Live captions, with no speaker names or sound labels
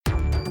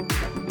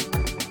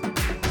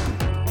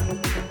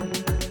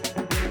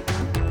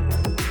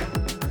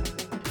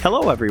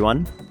Hello,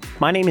 everyone.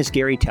 My name is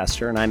Gary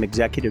Tester, and I'm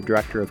Executive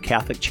Director of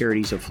Catholic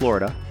Charities of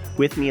Florida.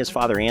 With me is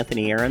Father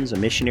Anthony Aarons, a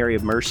missionary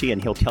of mercy,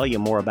 and he'll tell you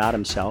more about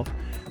himself.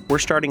 We're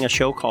starting a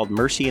show called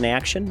Mercy in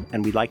Action,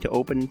 and we'd like to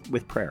open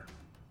with prayer.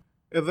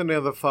 In the name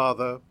of the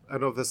Father,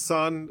 and of the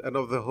Son, and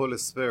of the Holy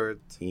Spirit.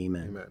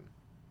 Amen. Amen.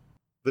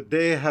 The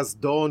day has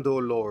dawned, O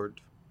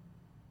Lord.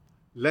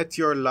 Let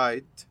your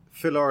light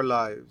fill our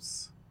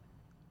lives.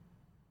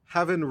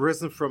 Having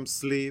risen from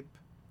sleep,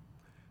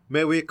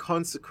 may we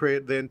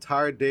consecrate the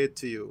entire day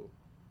to you.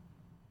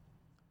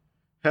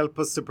 Help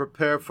us to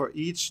prepare for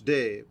each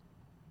day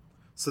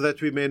so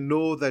that we may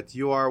know that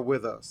you are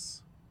with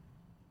us.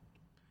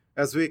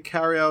 As we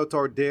carry out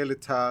our daily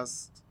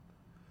tasks,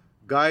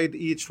 guide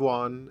each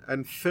one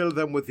and fill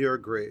them with your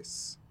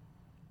grace.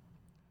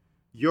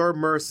 Your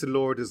mercy,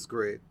 Lord, is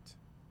great.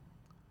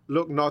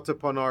 Look not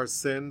upon our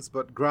sins,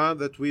 but grant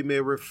that we may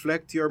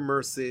reflect your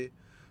mercy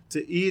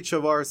to each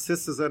of our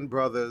sisters and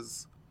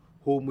brothers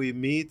whom we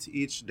meet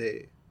each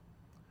day.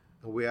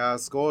 And we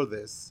ask all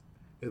this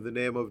in the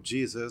name of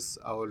Jesus,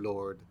 our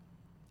Lord.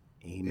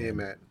 Amen.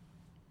 Amen.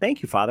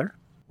 Thank you, Father.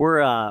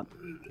 We're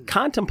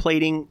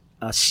contemplating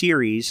a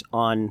series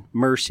on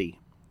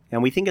mercy,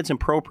 and we think it's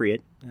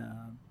appropriate,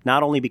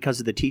 not only because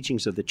of the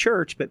teachings of the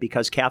Church, but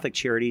because Catholic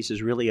Charities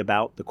is really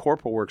about the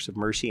corporal works of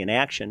mercy in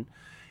action.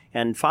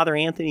 And Father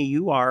Anthony,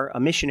 you are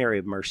a missionary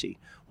of mercy.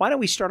 Why don't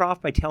we start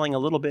off by telling a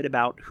little bit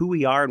about who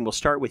we are, and we'll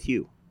start with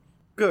you.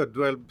 Good.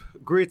 Well,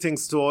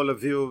 greetings to all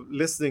of you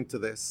listening to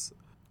this.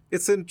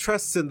 It's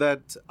interesting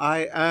that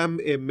I am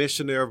a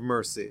missionary of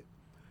mercy.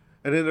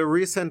 And in a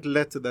recent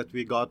letter that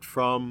we got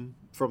from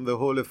the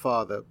Holy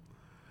Father,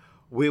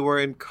 we were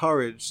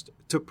encouraged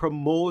to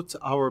promote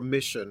our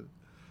mission,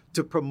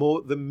 to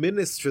promote the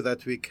ministry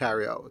that we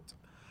carry out.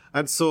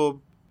 And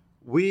so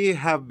we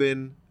have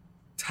been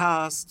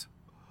tasked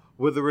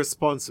with the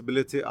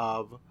responsibility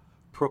of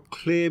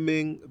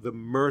proclaiming the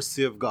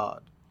mercy of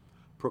God,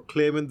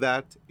 proclaiming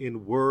that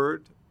in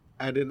word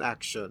and in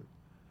action,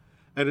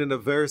 and in a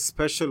very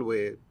special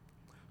way,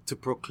 to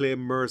proclaim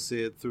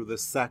mercy through the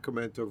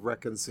sacrament of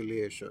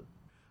reconciliation.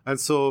 And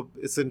so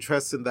it's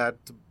interesting that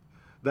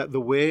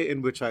the way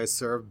in which I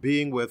serve,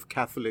 being with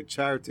Catholic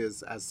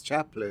Charities as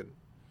chaplain,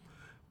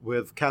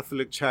 with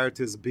Catholic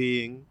Charities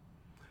being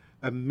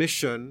a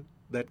mission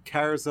that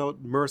carries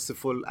out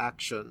merciful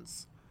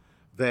actions,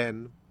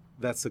 then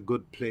that's a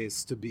good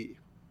place to be.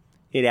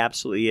 It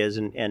absolutely is,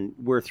 and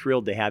we're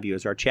thrilled to have you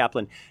as our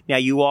chaplain. Now,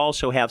 you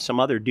also have some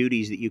other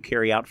duties that you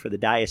carry out for the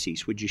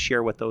diocese. Would you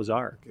share what those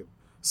are? Okay.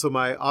 So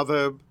my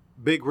other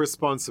big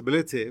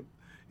responsibility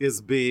is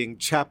being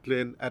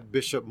chaplain at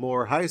Bishop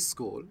Moore High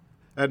School.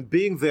 And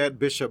being there at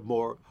Bishop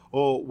Moore,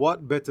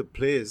 what better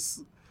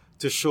place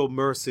to show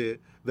mercy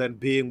than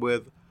being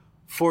with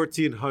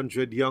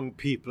 1,400 young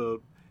people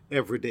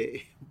every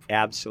day?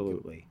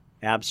 Absolutely.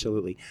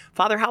 Absolutely.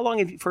 Father, how long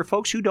have you, for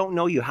folks who don't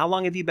know you, how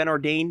long have you been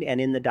ordained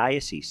and in the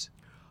diocese?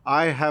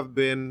 I have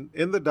been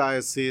in the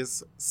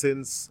diocese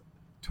since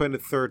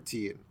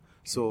 2013,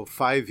 so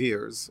 5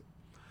 years.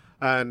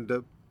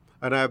 And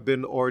I've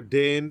been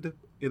ordained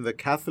in the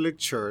Catholic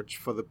Church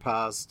for the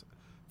past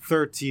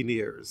 13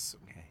 years.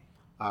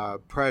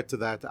 Okay. Prior to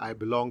that, I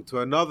belonged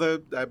to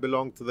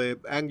the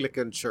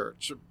Anglican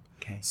Church.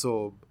 Okay.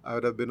 So I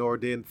would have been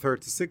ordained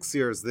 36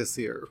 years this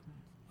year.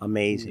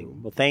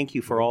 Amazing. Well, thank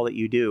you for all that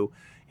you do.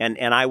 And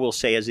I will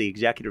say, as the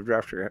Executive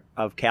Director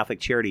of Catholic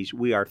Charities,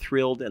 we are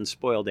thrilled and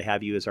spoiled to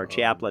have you as our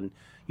chaplain.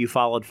 You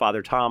followed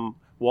Father Tom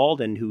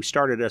Walden, who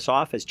started us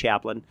off as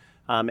chaplain,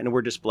 and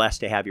we're just blessed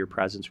to have your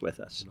presence with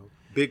us.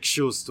 Big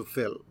shoes to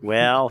fill.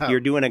 Well,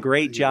 you're doing a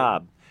great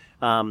job.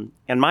 And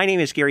my name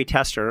is Gary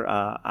Tester.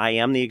 I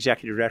am the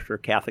Executive Director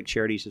of Catholic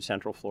Charities of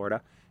Central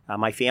Florida.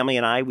 My family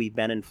and I, we've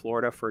been in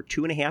Florida for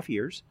 2.5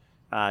 years.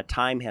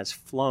 Time has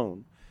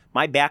flown.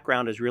 My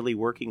background is really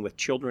working with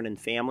children and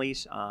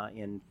families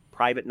in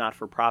private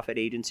not-for-profit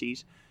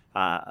agencies,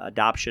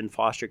 adoption,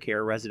 foster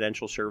care,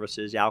 residential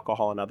services,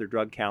 alcohol and other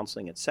drug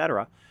counseling,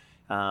 etc.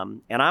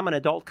 And I'm an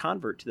adult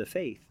convert to the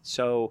faith.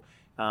 So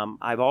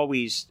I've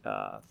always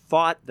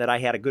thought that I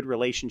had a good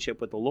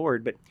relationship with the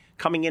Lord, but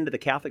coming into the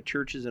Catholic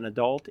Church as an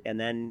adult and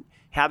then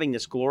having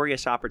this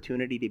glorious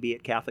opportunity to be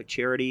at Catholic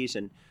Charities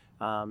and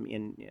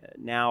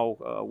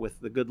now with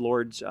the good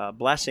Lord's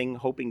blessing,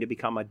 hoping to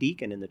become a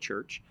deacon in the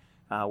church.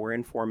 We're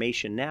in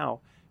formation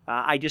now.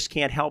 I just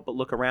can't help but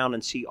look around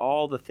and see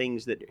all the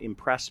things that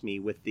impress me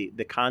with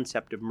the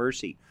concept of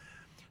mercy.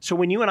 So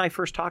when you and I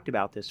first talked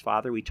about this,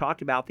 Father, we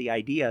talked about the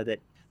idea that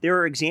there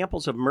are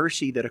examples of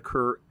mercy that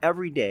occur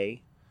every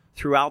day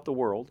throughout the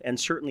world, and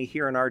certainly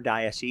here in our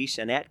diocese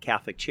and at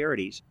Catholic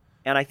Charities.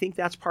 And I think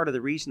that's part of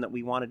the reason that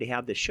we wanted to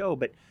have this show.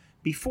 But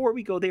before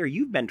we go there,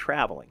 you've been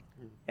traveling.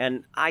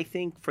 And I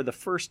think for the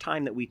first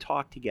time that we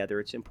talk together,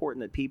 it's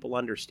important that people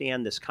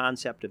understand this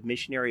concept of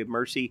missionary of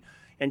mercy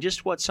and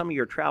just what some of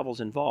your travels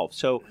involve.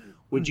 So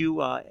would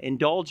you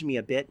indulge me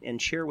a bit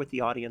and share with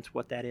the audience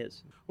what that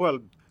is? Well,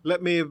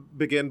 let me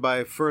begin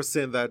by first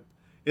saying that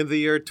in the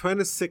year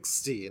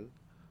 2016,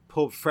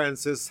 Pope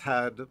Francis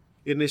had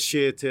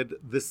initiated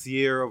this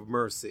year of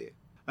mercy.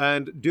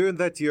 And during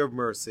that year of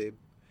mercy,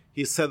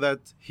 he said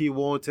that he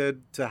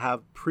wanted to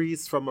have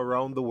priests from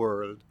around the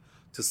world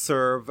to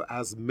serve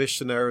as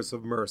missionaries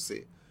of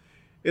mercy.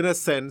 In a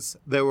sense,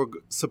 they were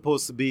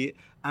supposed to be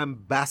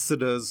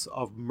ambassadors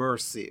of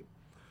mercy.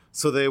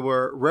 So they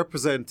were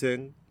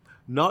representing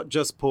not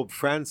just Pope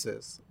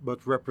Francis,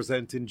 but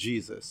representing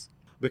Jesus.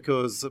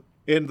 Because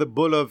in the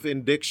bull of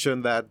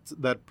indiction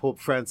that Pope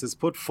Francis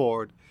put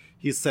forward,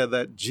 he said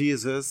that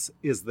Jesus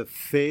is the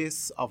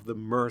face of the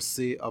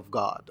mercy of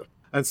God.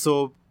 And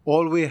so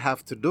all we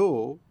have to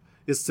do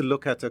is to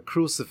look at a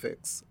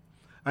crucifix.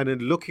 And in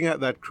looking at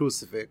that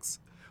crucifix,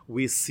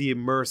 we see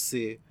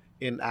mercy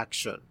in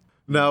action.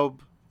 Now,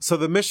 so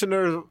the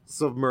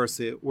missionaries of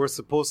mercy were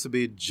supposed to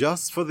be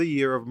just for the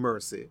year of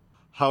mercy.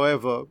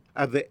 However,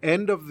 at the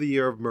end of the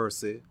year of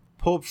mercy,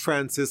 Pope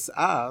Francis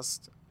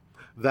asked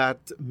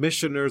that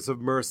missionaries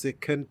of mercy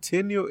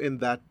continue in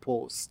that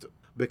post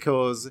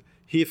because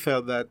he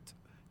felt that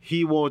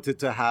he wanted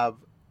to have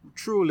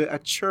truly a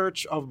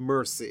church of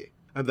mercy,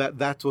 and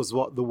that was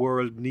what the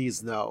world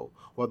needs now.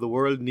 What the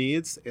world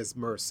needs is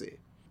mercy.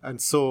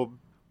 And so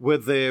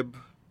with the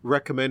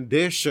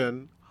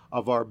recommendation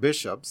of our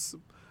bishops,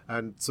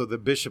 and so the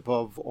Bishop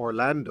of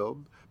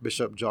Orlando,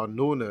 Bishop John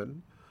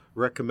Noonan,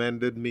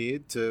 recommended me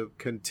to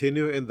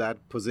continue in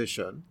that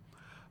position.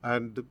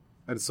 And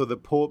so the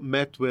Pope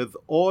met with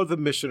all the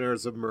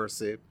missionaries of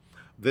mercy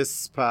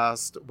this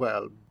past,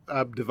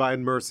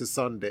 Divine Mercy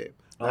Sunday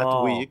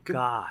that week. Oh,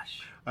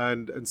 gosh.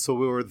 And so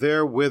we were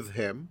there with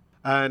him.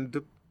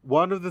 And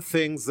one of the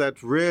things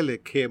that really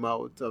came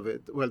out of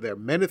it, well, there are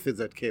many things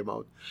that came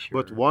out,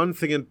 Sure. but one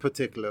thing in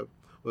particular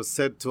was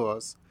said to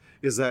us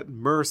is that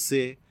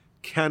mercy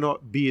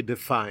cannot be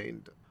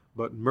defined,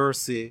 but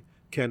mercy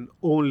can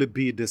only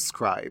be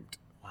described.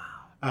 Wow.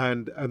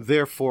 And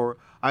therefore,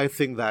 I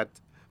think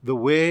that the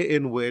way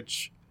in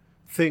which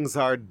things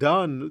are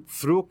done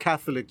through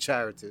Catholic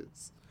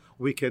charities,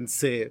 we can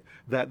say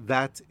that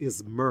that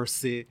is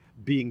mercy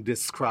being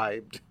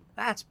described.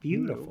 That's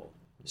beautiful.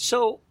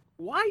 So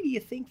why do you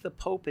think the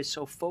Pope is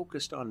so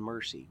focused on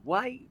mercy?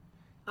 Why?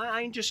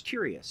 I'm just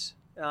curious,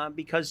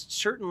 because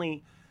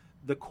certainly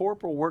the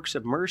corporal works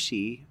of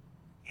mercy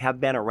have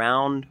been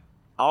around,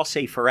 I'll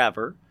say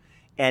forever.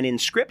 And in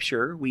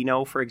Scripture, we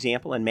know, for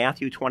example, in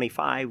Matthew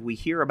 25, we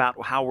hear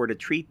about how we're to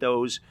treat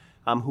those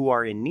who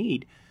are in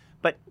need.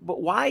 But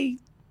why?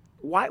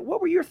 What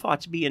were your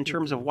thoughts be in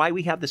terms of why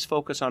we have this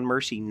focus on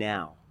mercy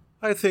now?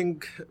 I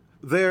think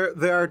there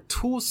are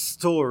two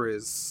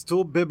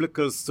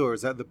biblical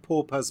stories that the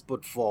Pope has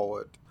put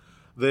forward.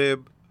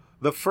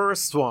 The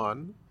first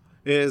one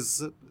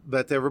is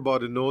that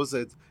everybody knows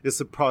it is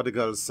the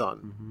prodigal son.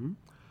 Mm-hmm.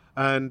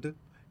 And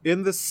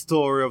in the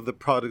story of the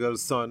prodigal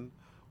son,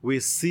 we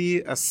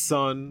see a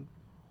son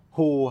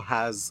who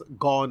has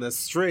gone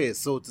astray,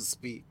 so to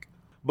speak.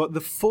 But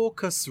the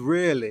focus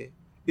really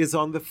is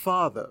on the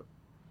father,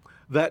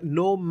 that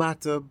no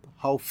matter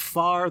how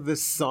far the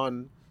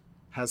son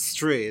has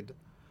strayed,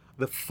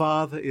 the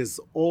father is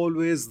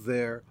always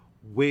there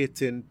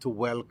waiting to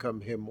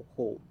welcome him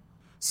home.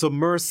 So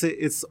mercy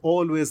is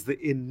always the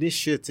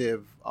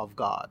initiative of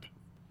God.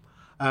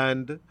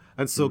 And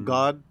so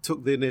God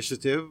took the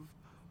initiative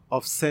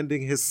of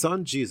sending his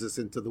son Jesus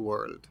into the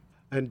world.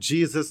 And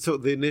Jesus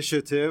took the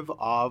initiative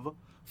of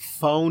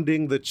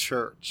founding the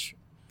church.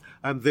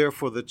 And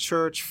therefore the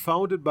church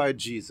founded by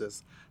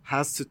Jesus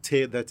has to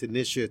take that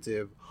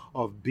initiative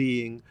of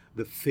being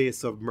the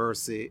face of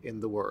mercy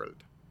in the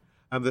world.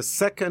 And the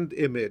second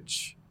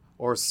image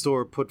or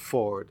story put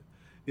forward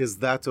is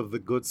that of the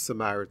Good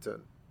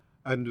Samaritan.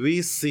 And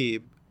we see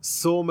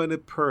so many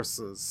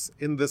persons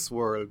in this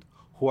world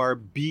who are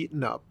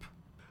beaten up.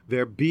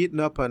 They're beaten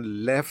up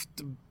and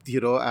left,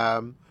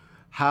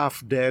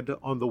 half dead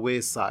on the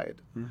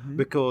wayside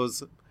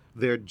because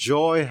their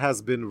joy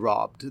has been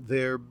robbed.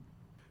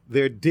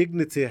 Their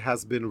dignity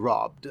has been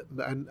robbed,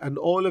 and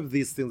all of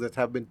these things that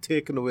have been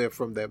taken away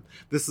from them.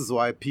 This is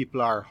why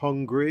people are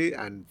hungry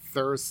and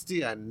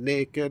thirsty and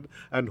naked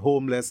and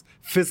homeless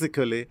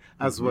physically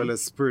as well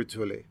as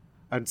spiritually.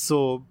 And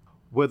so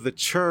with the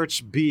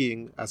church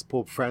being, as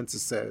Pope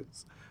Francis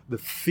says, the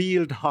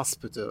field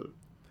hospital,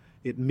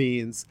 it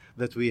means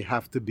that we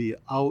have to be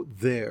out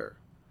there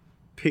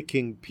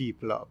picking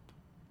people up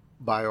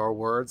by our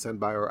words and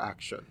by our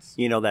actions.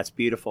 That's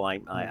beautiful.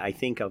 I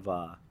think of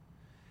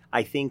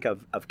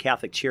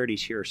Catholic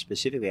Charities here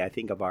specifically. I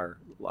think of our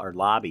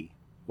lobby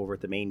over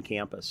at the main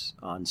campus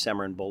on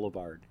Severin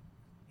Boulevard.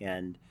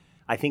 And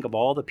I think of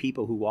all the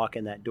people who walk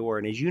in that door.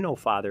 And as you know,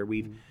 Father,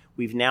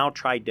 we've now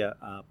tried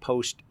to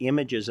post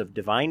images of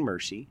Divine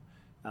Mercy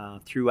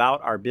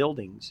throughout our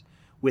buildings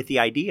with the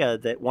idea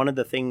that one of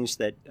the things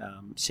that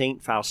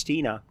St.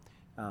 Faustina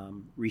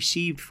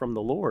received from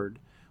the Lord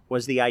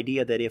was the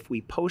idea that if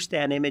we post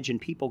that image and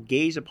people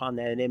gaze upon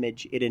that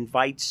image, it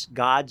invites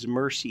God's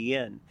mercy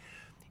in.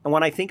 And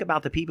when I think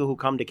about the people who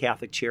come to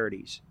Catholic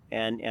Charities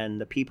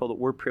and the people that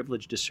we're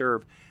privileged to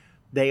serve,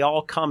 they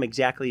all come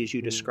exactly as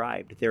you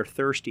described. They're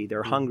thirsty,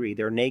 they're hungry,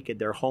 they're naked,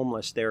 they're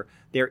homeless, they're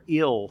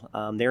ill,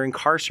 they're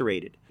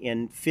incarcerated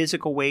in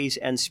physical ways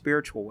and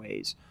spiritual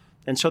ways.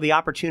 And so the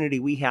opportunity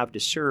we have to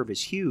serve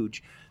is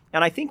huge.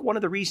 And I think one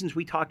of the reasons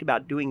we talked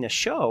about doing this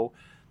show,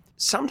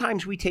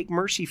 sometimes we take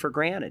mercy for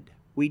granted.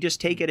 We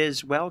just take it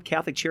as, well,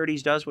 Catholic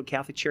Charities does what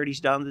Catholic Charities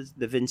does.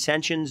 The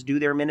Vincentians do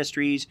their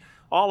ministries.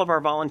 All of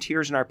our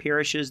volunteers in our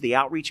parishes, the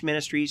outreach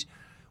ministries,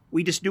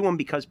 we just do them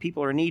because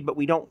people are in need, but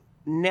we don't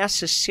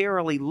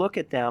necessarily look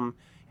at them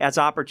as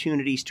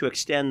opportunities to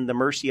extend the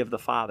mercy of the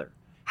Father.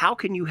 How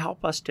can you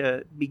help us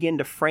to begin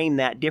to frame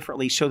that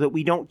differently so that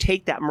we don't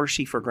take that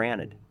mercy for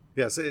granted?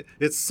 Yes,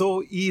 it's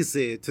so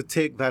easy to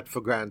take that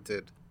for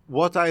granted.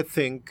 What I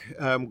think,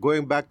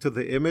 going back to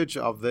the image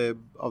of the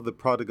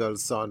prodigal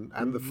son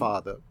and the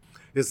father,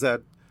 is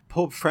that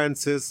Pope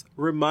Francis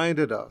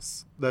reminded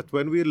us that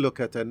when we look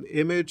at an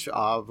image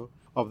of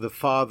the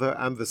Father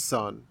and the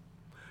Son,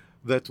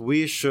 that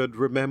we should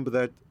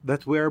remember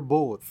that we're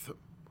both.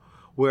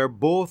 We're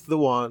both the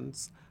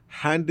ones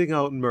handing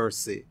out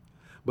mercy,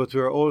 but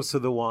we're also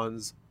the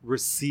ones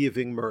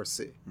receiving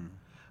mercy.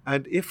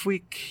 And if we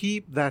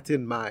keep that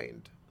in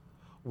mind,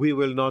 we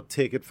will not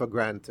take it for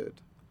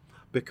granted,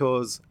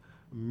 because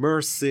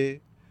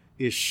mercy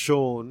is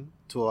shown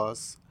to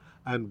us,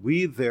 and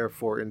we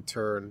therefore in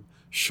turn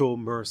show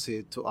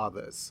mercy to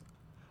others.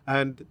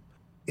 And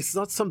it's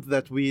not something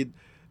that we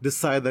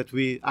decide that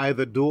we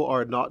either do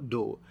or not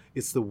do.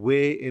 It's the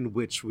way in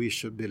which we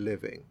should be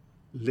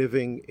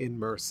living in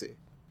mercy.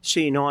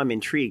 So, I'm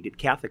intrigued. At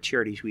Catholic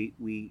Charities,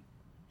 we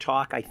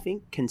talk, I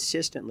think,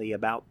 consistently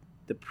about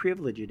the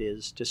privilege it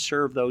is to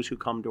serve those who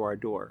come to our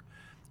door.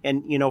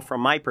 And,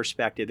 from my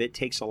perspective, it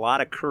takes a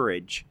lot of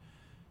courage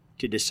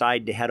to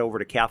decide to head over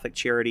to Catholic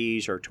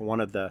Charities or to one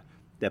of the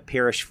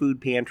parish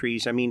food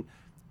pantries. I mean,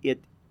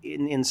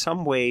 in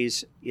some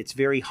ways, it's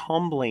very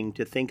humbling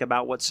to think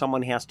about what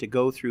someone has to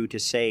go through to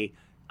say,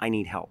 I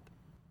need help.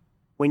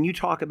 When you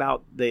talk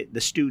about the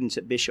students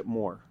at Bishop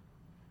Moore,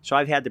 so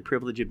I've had the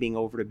privilege of being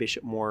over to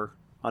Bishop Moore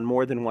on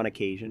more than one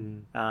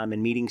occasion,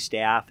 and meeting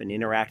staff and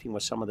interacting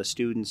with some of the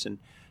students, and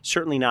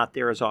certainly not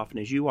there as often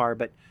as you are.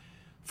 But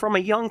from a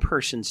young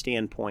person's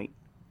standpoint,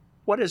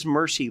 what does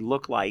mercy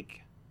look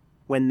like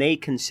when they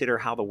consider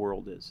how the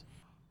world is?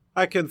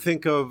 I can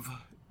think of,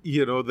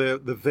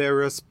 the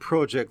various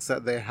projects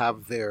that they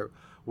have there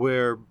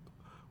where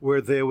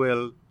they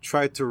will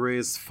try to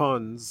raise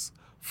funds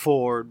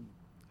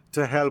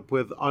to help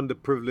with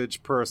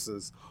underprivileged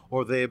persons,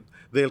 or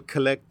they'll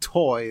collect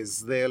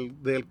toys, they'll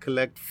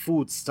collect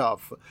food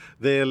stuff,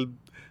 they'll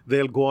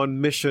go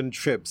on mission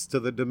trips to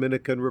the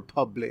Dominican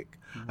Republic,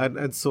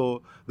 and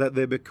so that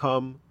they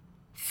become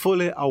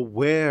fully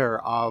aware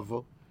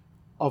of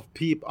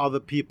other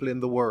people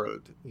in the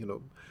world,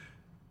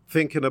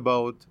 thinking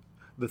about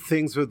the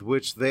things with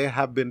which they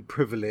have been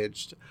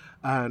privileged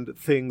and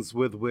things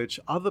with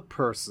which other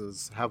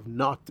persons have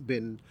not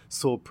been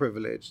so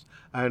privileged.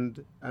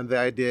 And the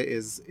idea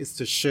is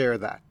to share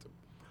that.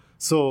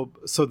 So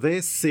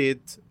they see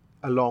it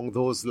along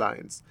those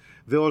lines.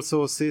 They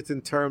also see it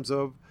in terms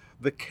of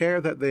the care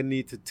that they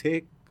need to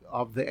take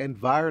of the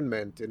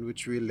environment in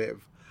which we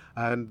live.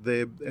 And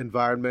the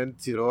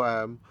environment,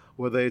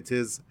 whether it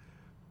is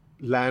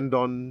land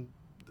on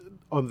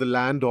the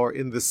land or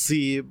in the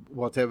sea,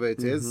 whatever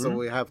it is. So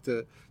we have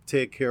to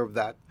take care of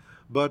that.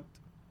 But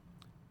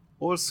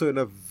also in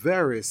a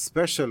very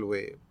special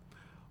way,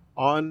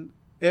 on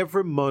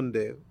every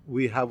Monday,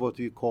 we have what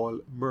we call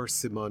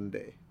Mercy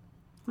Monday.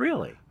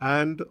 Really?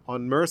 And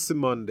on Mercy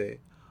Monday,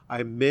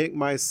 I make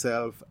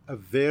myself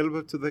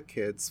available to the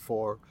kids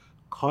for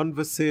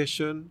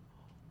conversation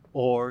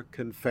or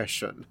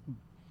confession.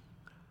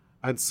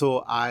 And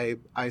so I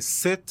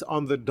sit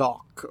on the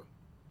dock,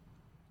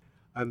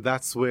 and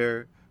that's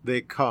where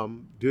they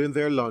come during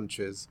their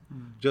lunches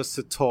just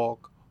to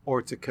talk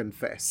or to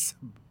confess.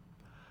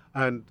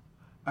 And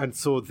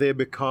so they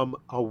become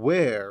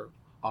aware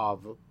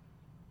of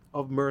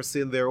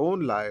mercy in their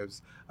own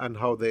lives and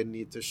how they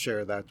need to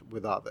share that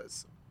with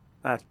others.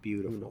 That's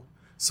beautiful.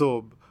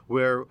 So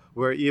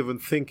we're even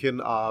thinking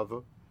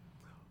of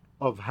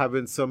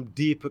having some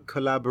deeper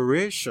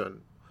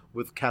collaboration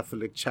with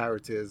Catholic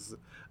Charities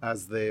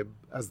as they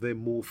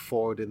move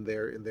forward in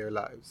their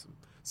lives.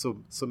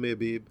 So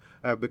maybe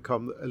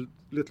become a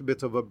little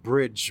bit of a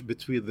bridge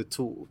between the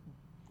two.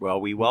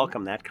 Well, we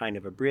welcome that kind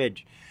of a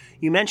bridge.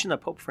 You mentioned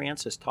that Pope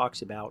Francis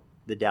talks about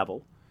the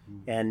devil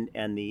and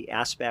the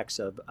aspects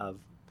of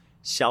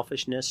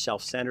selfishness,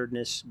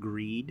 self-centeredness,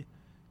 greed.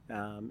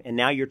 And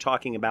now you're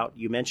talking about,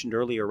 you mentioned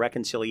earlier,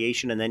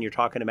 reconciliation, and then you're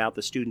talking about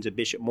the students at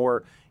Bishop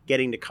Moore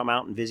getting to come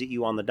out and visit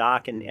you on the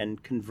dock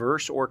and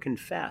converse or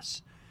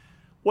confess.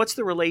 What's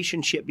the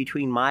relationship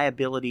between my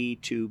ability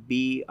to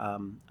be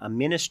a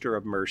minister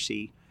of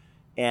mercy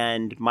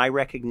and my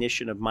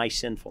recognition of my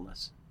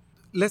sinfulness?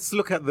 Let's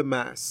look at the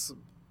Mass.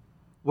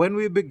 When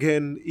we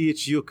begin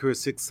each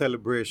Eucharistic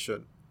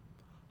celebration,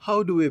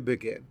 how do we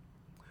begin?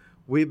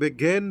 We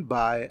begin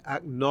by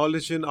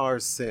acknowledging our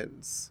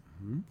sins.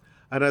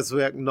 And as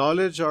we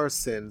acknowledge our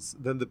sins,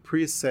 then the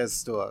priest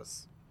says to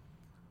us,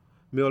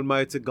 "May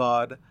Almighty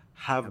God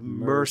have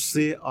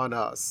mercy on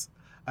us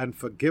and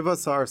forgive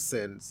us our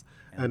sins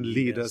and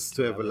lead us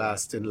to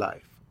everlasting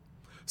life."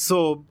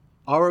 So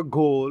Our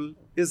goal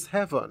is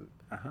heaven.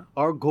 Uh-huh.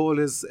 Our goal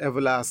is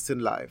everlasting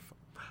life.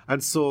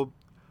 And so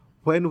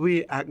when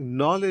we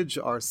acknowledge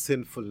our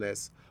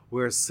sinfulness,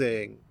 we're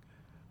saying,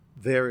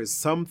 there is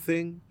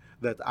something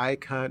that I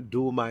can't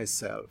do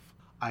myself.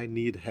 I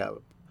need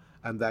help.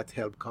 And that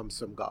help comes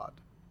from God.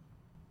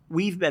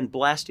 We've been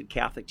blessed at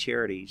Catholic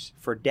Charities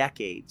for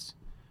decades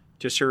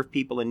to serve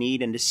people in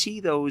need and to see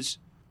those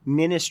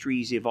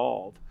ministries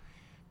evolve.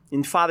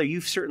 And Father,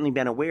 you've certainly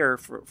been aware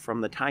from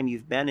the time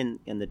you've been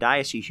in the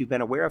diocese, you've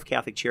been aware of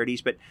Catholic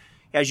Charities, but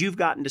as you've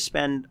gotten to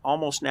spend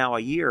almost now a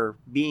year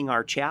being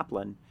our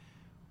chaplain,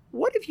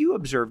 what have you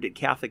observed at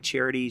Catholic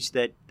Charities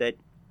that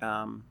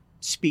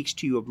speaks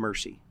to you of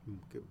mercy?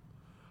 Okay.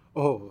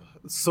 Oh,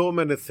 so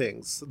many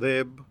things.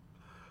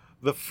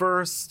 The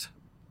first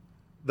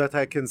that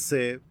I can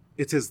say,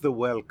 it is the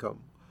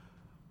welcome.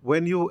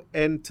 When you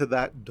enter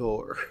that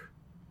door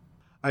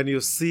and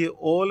you see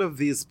all of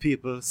these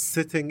people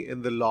sitting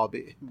in the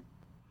lobby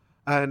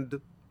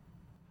and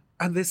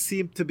they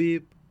seem to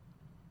be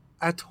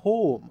at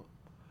home,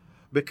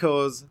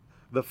 because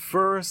the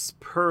first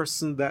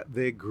person that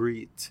they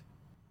greet,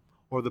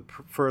 or the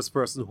first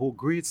person who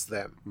greets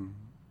them,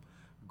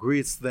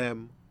 greets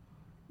them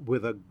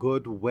with a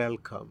good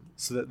welcome,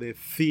 so that they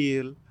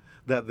feel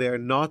that they're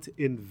not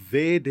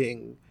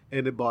invading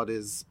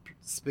anybody's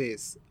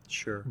space,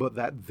 Sure. but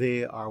that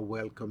they are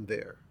welcome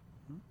there.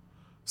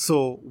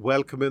 So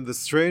welcoming the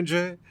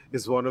stranger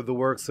is one of the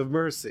works of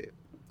mercy.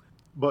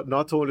 But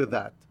not only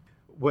that,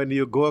 when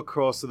you go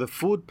across to the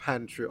food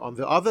pantry on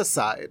the other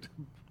side,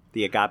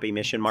 The Agape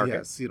Mission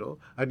Market. yes,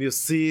 and you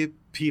see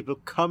people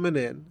coming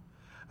in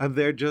and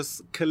they're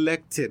just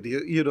collected.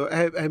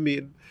 I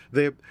mean,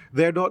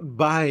 they're not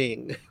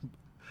buying.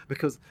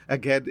 Because,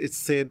 again, it's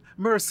saying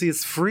mercy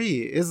is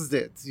free, isn't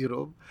it?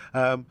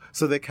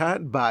 So they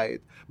can't buy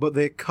it. But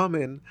they come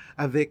in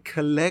and they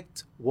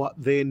collect what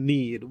they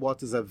need,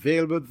 what is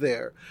available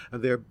there.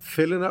 And they're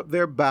filling up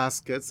their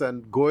baskets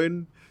and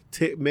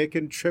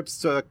making trips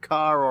to a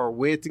car or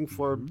waiting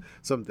for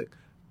something.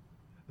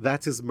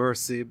 That is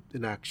mercy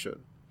in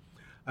action.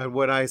 And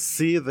when I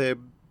see the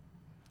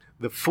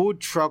food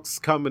trucks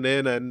coming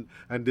in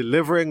and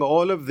delivering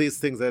all of these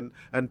things,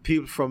 and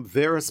people from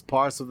various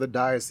parts of the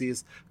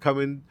diocese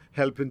coming,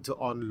 helping to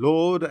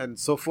unload and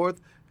so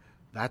forth,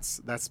 that's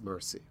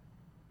mercy.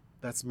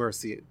 That's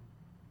mercy.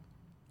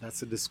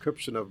 That's a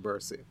description of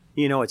mercy.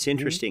 It's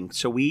interesting.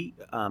 So we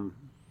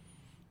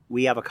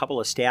have a couple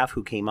of staff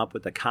who came up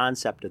with the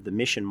concept of the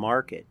mission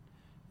market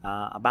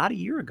about a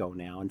year ago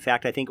now. In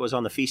fact, I think it was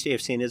on the feast day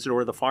of St.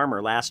 Isidore the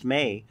Farmer last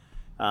May,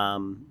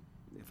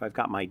 if I've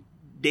got my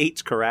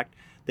dates correct,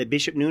 that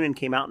Bishop Noonan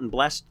came out and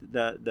blessed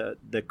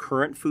the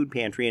current food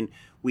pantry, and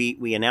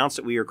we announced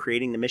that we were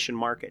creating the mission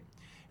market.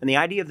 And the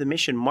idea of the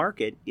mission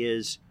market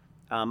is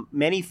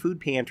many food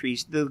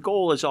pantries, the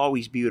goal is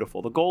always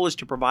beautiful. The goal is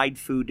to provide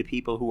food to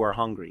people who are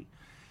hungry.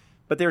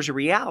 But there's a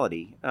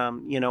reality.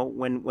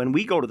 When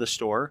we go to the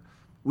store,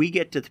 we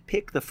get to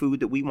pick the food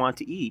that we want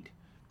to eat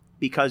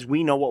because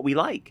we know what we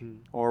like,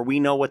 or we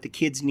know what the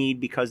kids need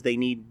because they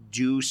need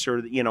juice,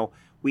 or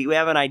we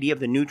have an idea of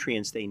the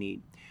nutrients they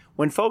need.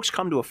 When folks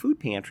come to a food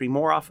pantry,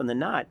 more often than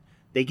not,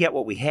 they get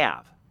what we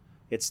have.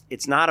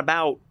 It's not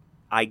about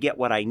I get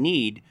what I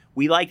need.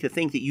 We like to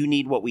think that you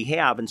need what we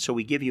have, and so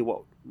we give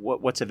you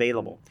what's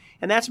available.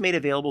 And that's made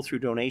available through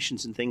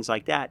donations and things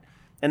like that.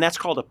 And that's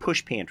called a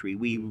push pantry.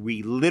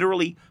 We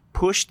literally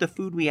push the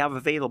food we have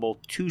available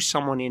to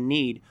someone in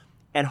need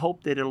and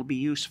hope that it'll be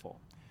useful.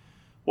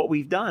 What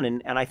we've done,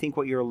 and I think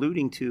what you're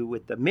alluding to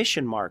with the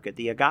mission market,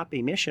 the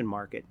Agape Mission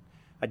Market,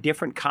 a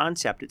different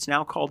concept, it's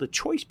now called a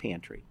choice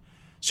pantry.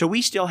 So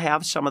we still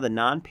have some of the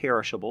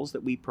non-perishables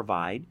that we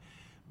provide,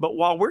 but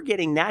while we're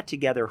getting that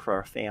together for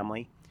our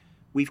family,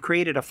 we've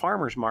created a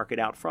farmer's market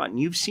out front,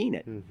 and you've seen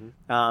it.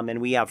 And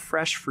we have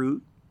fresh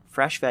fruit,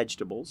 fresh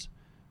vegetables,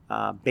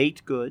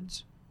 baked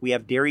goods. We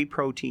have dairy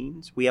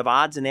proteins. We have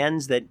odds and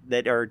ends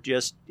that are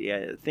just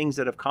things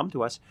that have come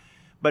to us.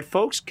 But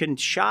folks can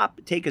shop,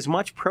 take as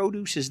much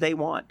produce as they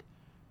want.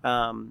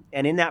 And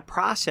in that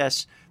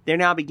process, they're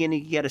now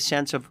beginning to get a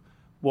sense of,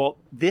 well,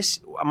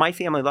 my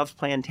family loves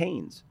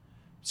plantains.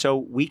 So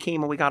we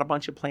came and we got a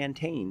bunch of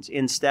plantains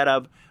instead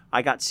of,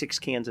 I got 6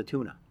 cans of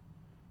tuna.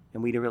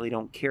 And we really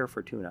don't care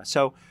for tuna.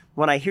 So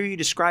when I hear you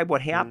describe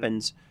what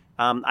happens,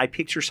 I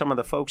picture some of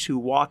the folks who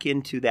walk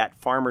into that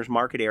farmer's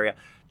market area,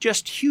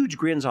 just huge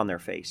grins on their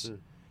face.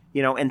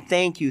 And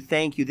thank you,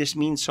 this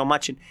means so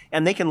much.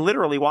 And they can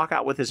literally walk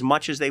out with as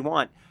much as they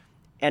want.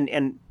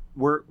 And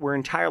we're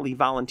entirely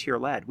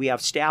volunteer-led. We have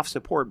staff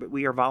support, but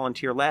we are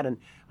volunteer-led. And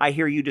I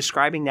hear you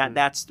describing that.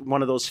 That's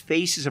one of those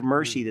faces of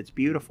mercy that's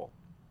beautiful.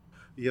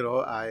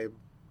 I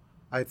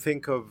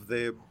think of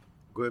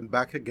going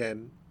back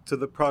again to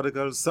the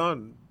prodigal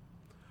son.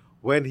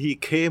 When he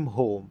came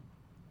home,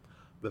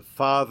 the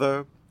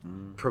father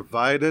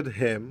provided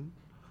him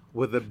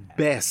with the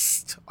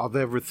best of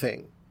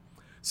everything.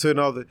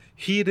 So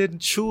he didn't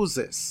choose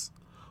this.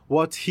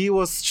 What he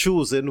was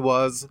choosing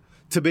was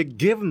to be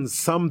given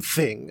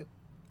something,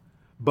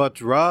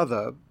 but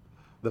rather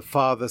the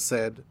father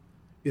said,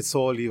 it's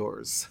all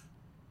yours.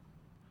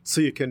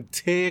 so you can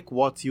take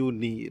what you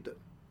need.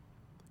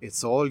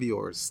 It's all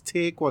yours.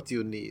 Take what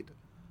you need.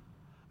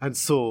 And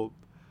so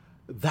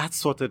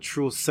that's what a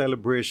true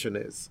celebration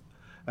is.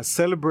 A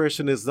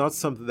celebration is not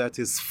something that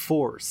is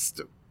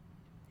forced.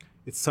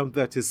 It's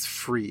something that is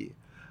free.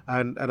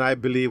 And I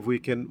believe we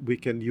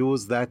can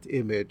use that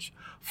image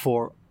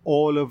for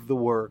all of the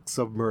works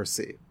of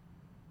mercy.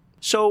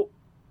 So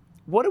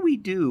what do we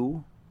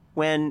do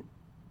when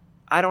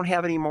I don't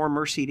have any more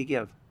mercy to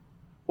give?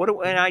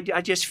 And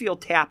I just feel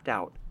tapped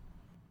out.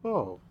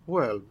 Oh,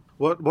 well,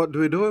 what do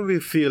we do when we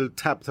feel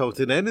tapped out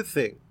in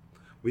anything?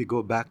 We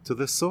go back to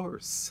the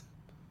source.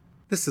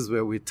 This is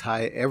where we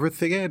tie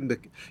everything in.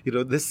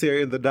 This year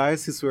in the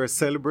diocese, we're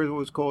celebrating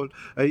what's called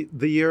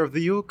the year of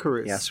the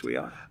Eucharist. Yes, we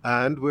are.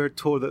 And we're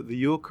told that the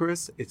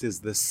Eucharist, it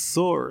is the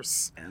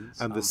source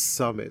and the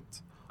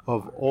summit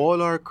of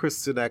all our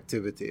Christian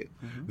activity.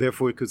 Mm-hmm.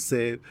 Therefore, we could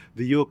say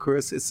the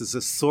Eucharist is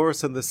the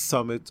source and the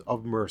summit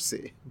of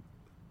mercy.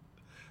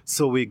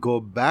 So we go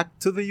back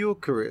to the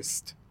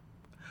Eucharist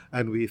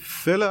and we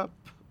fill up,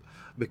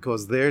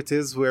 because there it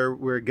is where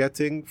we're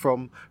getting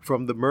from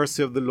the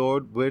mercy of the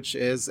Lord, which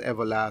is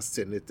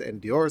everlasting. It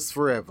endures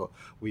forever.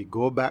 We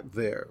go back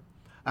there,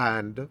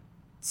 and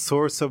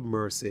source of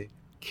mercy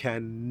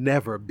can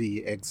never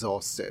be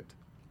exhausted.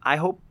 I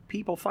hope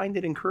people find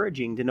it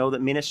encouraging to know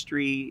that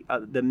ministry,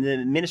 the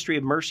ministry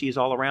of mercy is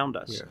all around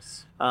us.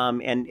 Yes.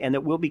 And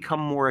that we'll become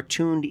more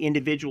attuned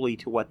individually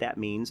to what that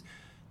means,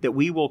 that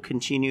we will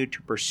continue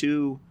to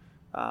pursue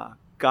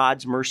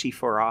God's mercy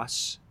for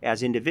us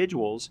as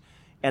individuals,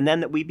 and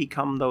then that we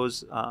become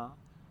those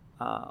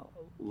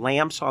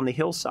lamps on the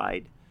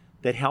hillside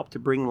that help to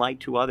bring light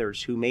to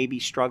others who may be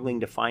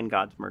struggling to find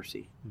God's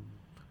mercy.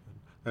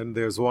 And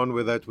there's one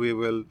way that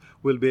we'll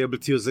be able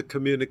to use the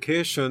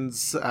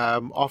communications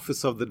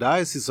office of the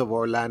Diocese of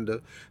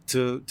Orlando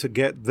to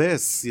get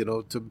this,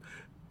 to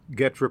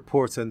get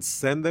reports and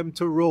send them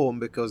to Rome,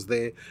 because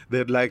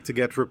they'd like to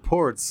get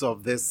reports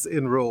of this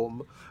in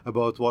Rome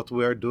about what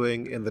we're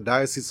doing in the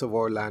Diocese of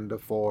Orlando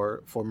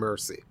for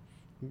mercy.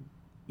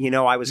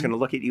 I was going to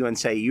look at you and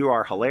say, you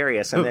are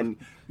hilarious, and then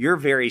you're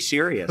very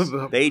serious.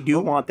 They do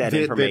want that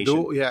information. They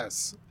do,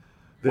 yes.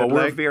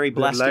 We're very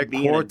blessed to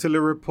be in quarterly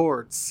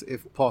reports,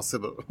 if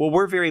possible. Well,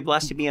 we're very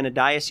blessed to be in a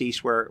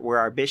diocese where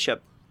our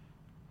bishop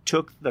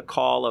took the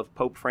call of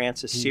Pope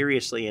Francis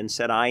seriously and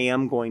said, I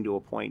am going to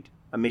appoint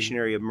a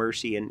missionary of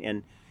mercy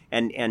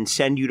and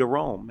send you to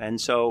Rome. And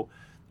so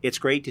it's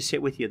great to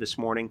sit with you this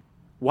morning.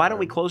 Why don't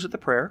we close with the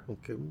prayer?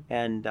 Okay.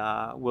 And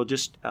we'll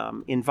just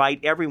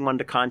invite everyone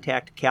to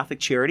contact Catholic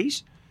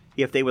Charities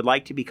if they would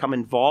like to become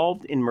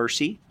involved in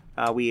mercy.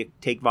 We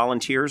take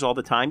volunteers all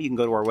the time. You can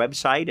go to our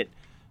website at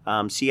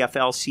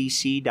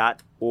cflcc.org.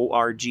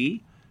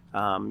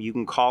 You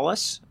can call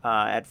us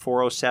at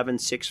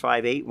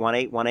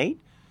 407-658-1818.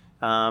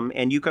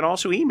 And you can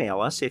also email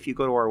us if you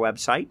go to our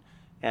website,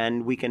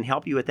 and we can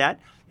help you with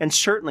that. And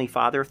certainly,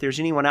 Father, if there's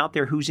anyone out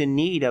there who's in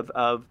need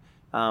of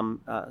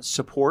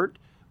support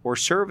or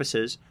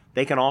services,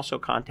 they can also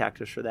contact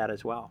us for that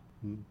as well.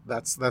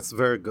 That's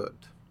very good.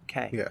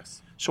 Okay.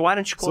 Yes. So why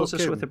don't you close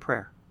us with a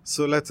prayer?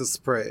 So let us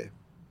pray.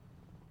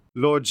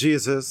 Lord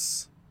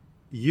Jesus,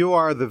 you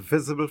are the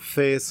visible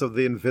face of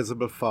the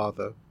invisible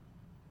Father.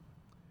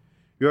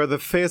 You are the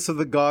face of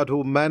the God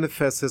who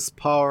manifests his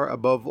power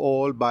above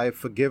all by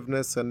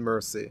forgiveness and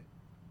mercy.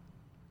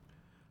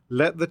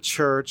 Let the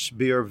church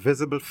be your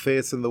visible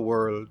face in the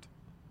world,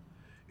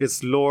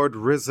 its Lord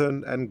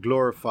risen and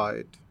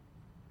glorified.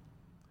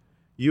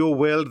 You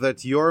willed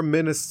that your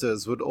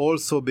ministers would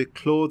also be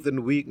clothed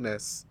in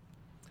weakness,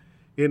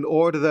 in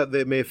order that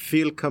they may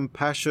feel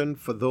compassion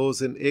for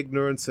those in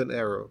ignorance and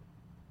error.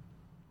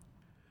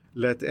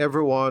 Let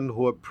everyone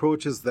who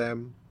approaches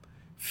them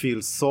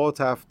feel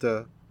sought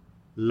after,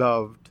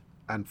 loved,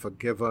 and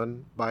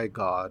forgiven by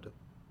God.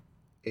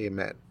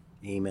 Amen.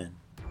 Amen.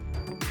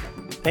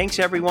 Thanks,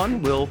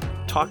 everyone. We'll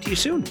talk to you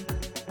soon.